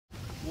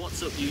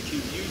What's up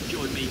YouTube? You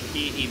join me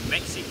here in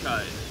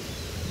Mexico.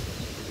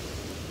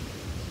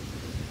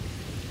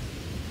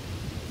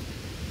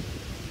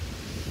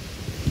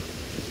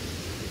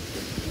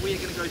 We're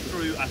going to go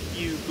through a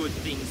few good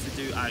things to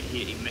do out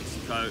here in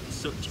Mexico,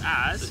 such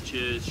as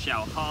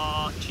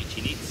Xauha,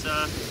 Chichen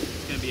Itza.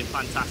 It's going to be a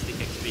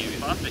fantastic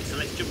experience. Perfect, so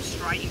let's jump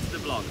straight into the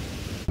vlog.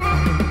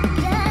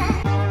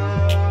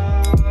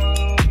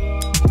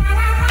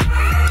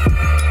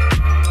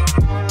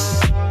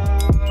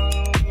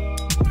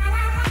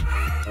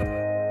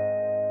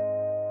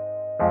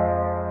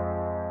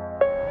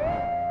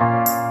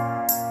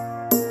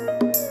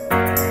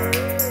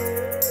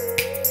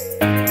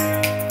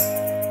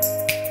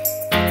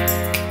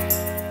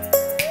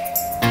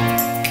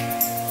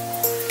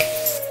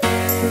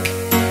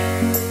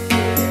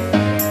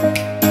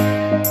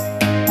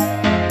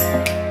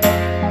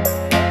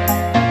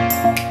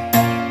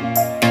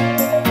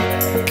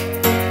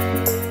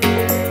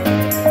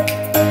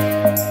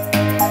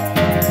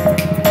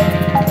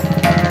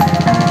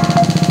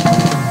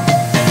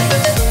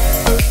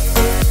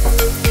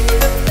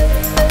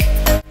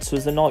 So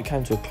as the night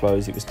came to a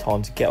close, it was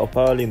time to get up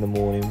early in the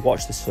morning,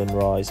 watch the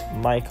sunrise,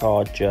 make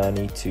our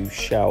journey to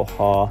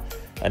Xauha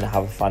and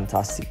have a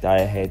fantastic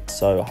day ahead.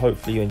 So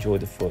hopefully you enjoy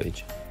the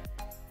footage.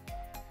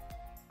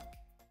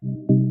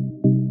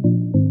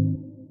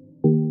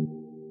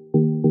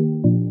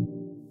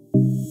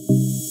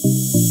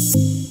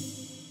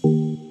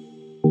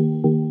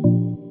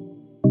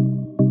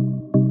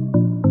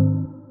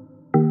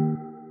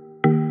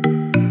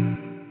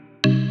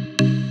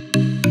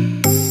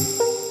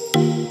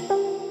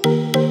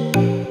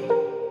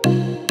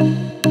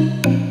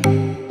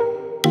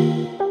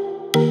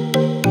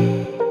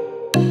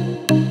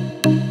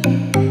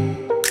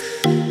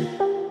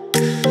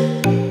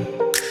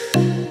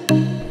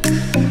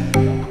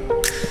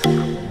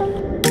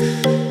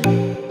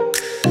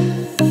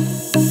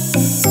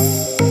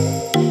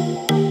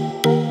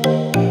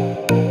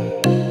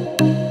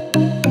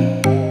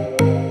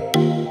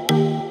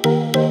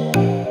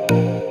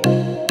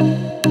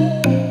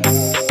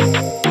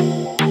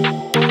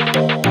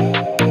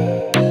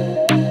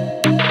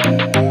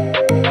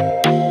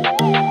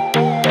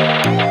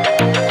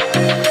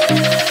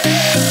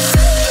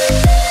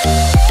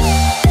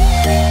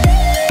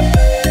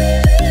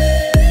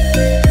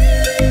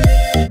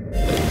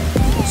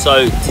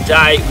 So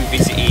today we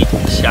visited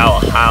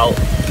Xauha.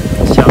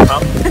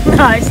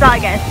 No, start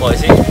again. What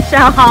is it?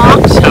 Xauha.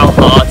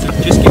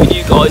 Xauha. Just giving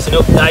you guys an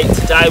update.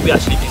 Today we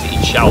actually visited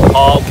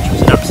Xauha, which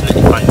was an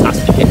absolutely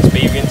fantastic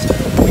experience.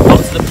 We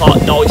got to the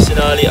park nice and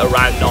early,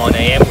 around 9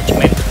 AM, which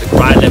meant that the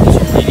crowd levels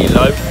were really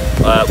low.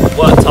 We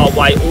worked our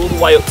way all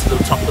the way up to the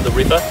top of the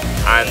river,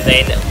 and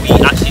then we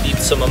actually did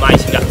some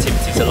amazing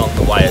activities along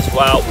the way as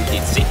well. We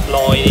did zip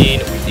lining,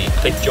 we did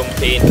cliff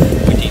jumping,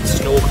 we did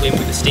snorkeling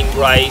with the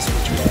stingrays,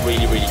 which was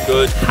really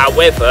good.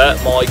 However,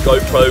 my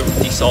GoPro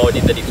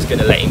decided that it was going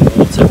to let in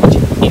water, which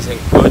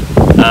isn't good.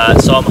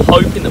 So I'm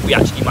hoping that we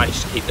actually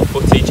managed to keep the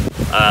footage.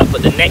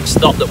 But the next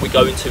stop that we're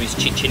going to is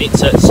Chichen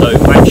Itza, so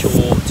make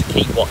sure to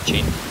keep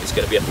watching. It's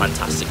going to be a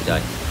fantastic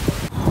day.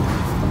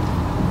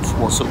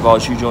 What's up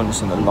guys, you joined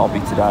us in the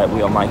lobby today.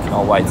 We are making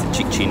our way to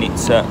Chichen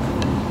Itza.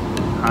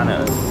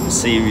 Hannah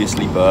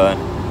seriously burnt,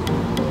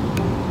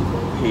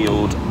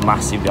 peeled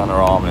massively on her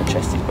arm, and her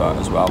chest is burnt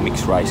as well.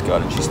 Mixed race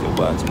girl and she's still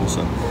burnt in the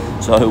sun.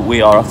 So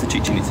we are off to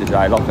Chichen Itza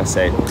today. Like I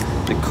said,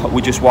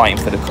 we're just waiting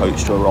for the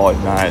coach to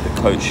arrive now.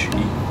 The coach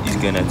is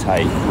going to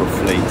take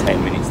roughly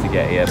 10 minutes to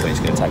get here, but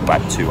it's going to take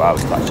about 2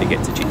 hours to actually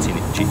get to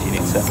Chichen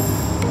Itza.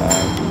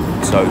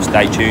 So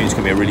stay tuned, it's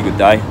going to be a really good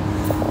day.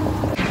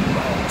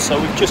 So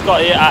we've just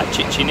got here at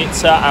Chichen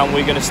Itza and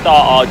we're going to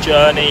start our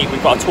journey.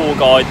 We've got a tour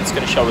guide that's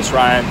going to show us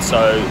around,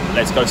 so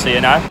let's go see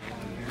her now.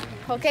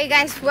 Okay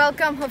guys,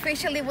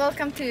 officially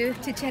welcome to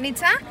Chichen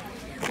Itza.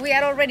 We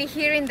are already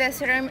here in the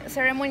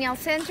ceremonial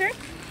center.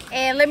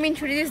 Let me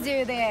introduce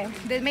you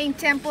the main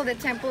temple, the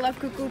temple of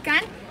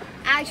Kukulkan.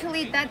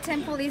 Actually, that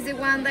temple is the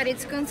one that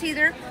is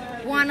considered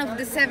one of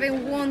the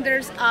 7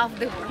 wonders of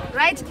the world,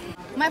 right?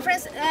 My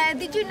friends,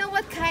 did you know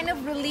what kind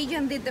of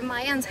religion did the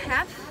Mayans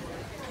have?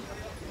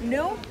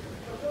 No?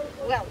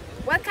 Well,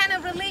 what kind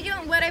of religion?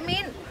 What I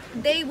mean,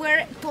 they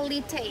were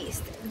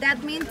polytheists.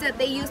 That means that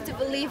they used to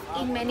believe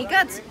in many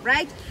gods,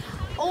 right?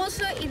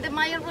 Also in the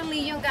Mayan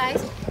religion,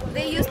 guys,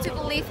 they used to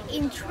believe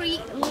in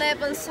 3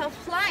 levels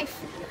of life.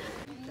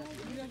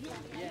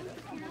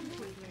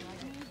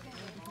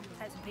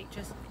 Take some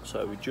pictures.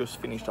 So we just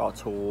finished our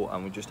tour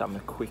and we're just having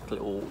a quick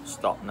little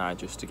stop now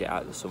just to get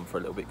out of the sun for a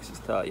little bit because it's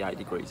 38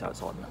 degrees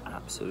outside and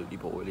absolutely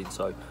boiling.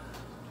 So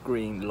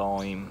green,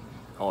 lime,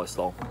 ice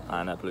log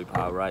and a blue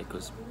Powerade,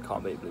 because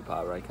can't beat blue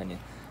Powerade, can you?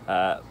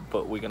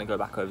 But we're going to go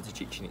back over to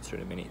Chichen Itza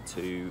in a minute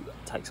to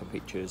take some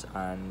pictures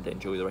and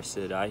enjoy the rest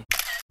of the day.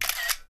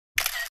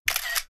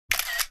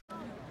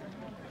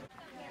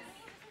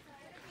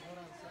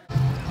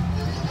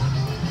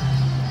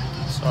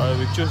 So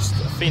we've just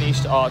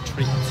finished our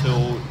trip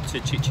to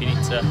Chichen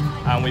Itza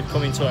and we've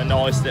come into a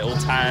nice little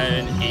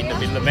town in the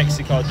middle of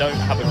Mexico. I don't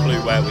have a clue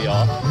where we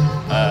are.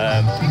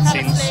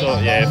 Since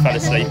yeah, fell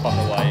asleep on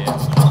the way in.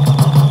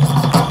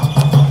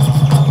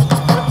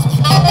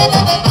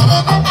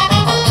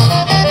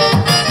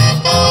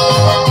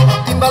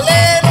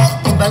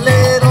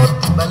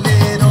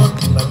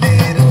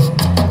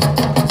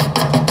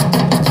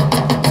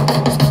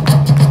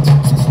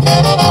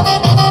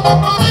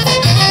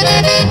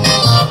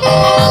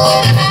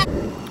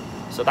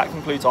 So that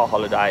concludes our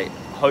holiday.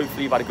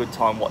 Hopefully you've had a good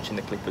time watching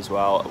the clip as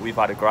well. We've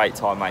had a great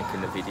time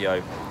making the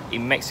video.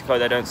 In Mexico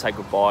they don't say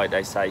goodbye,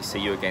 they say see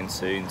you again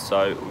soon.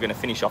 So we're going to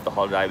finish off the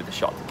holiday with a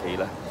shot of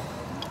tequila.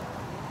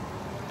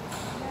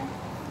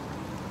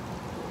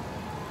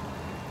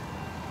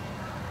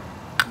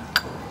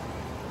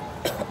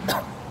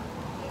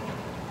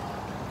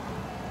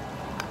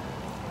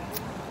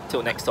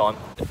 Till next time.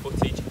 The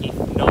footage,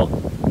 if not,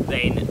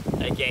 then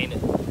again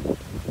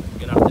we're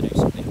going to have to do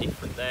something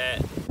different there.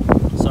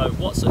 So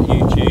what's up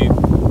YouTube?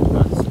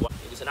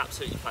 It was an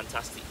absolutely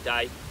fantastic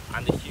day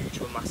and the huge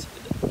were massive.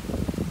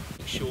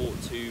 Make sure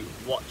to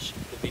watch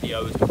the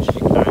video as much as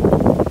you can.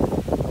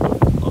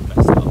 I've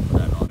messed it up, I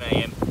don't know. 9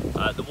 AM.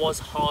 There was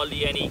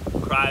hardly any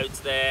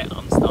crowds there.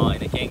 I'm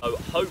starting again. So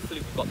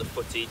hopefully we've got the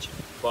footage,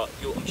 but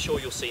I'm sure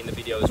you'll see in the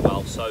video as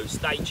well. So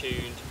stay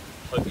tuned.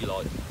 Hope you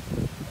like.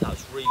 That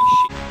was really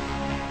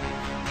shit.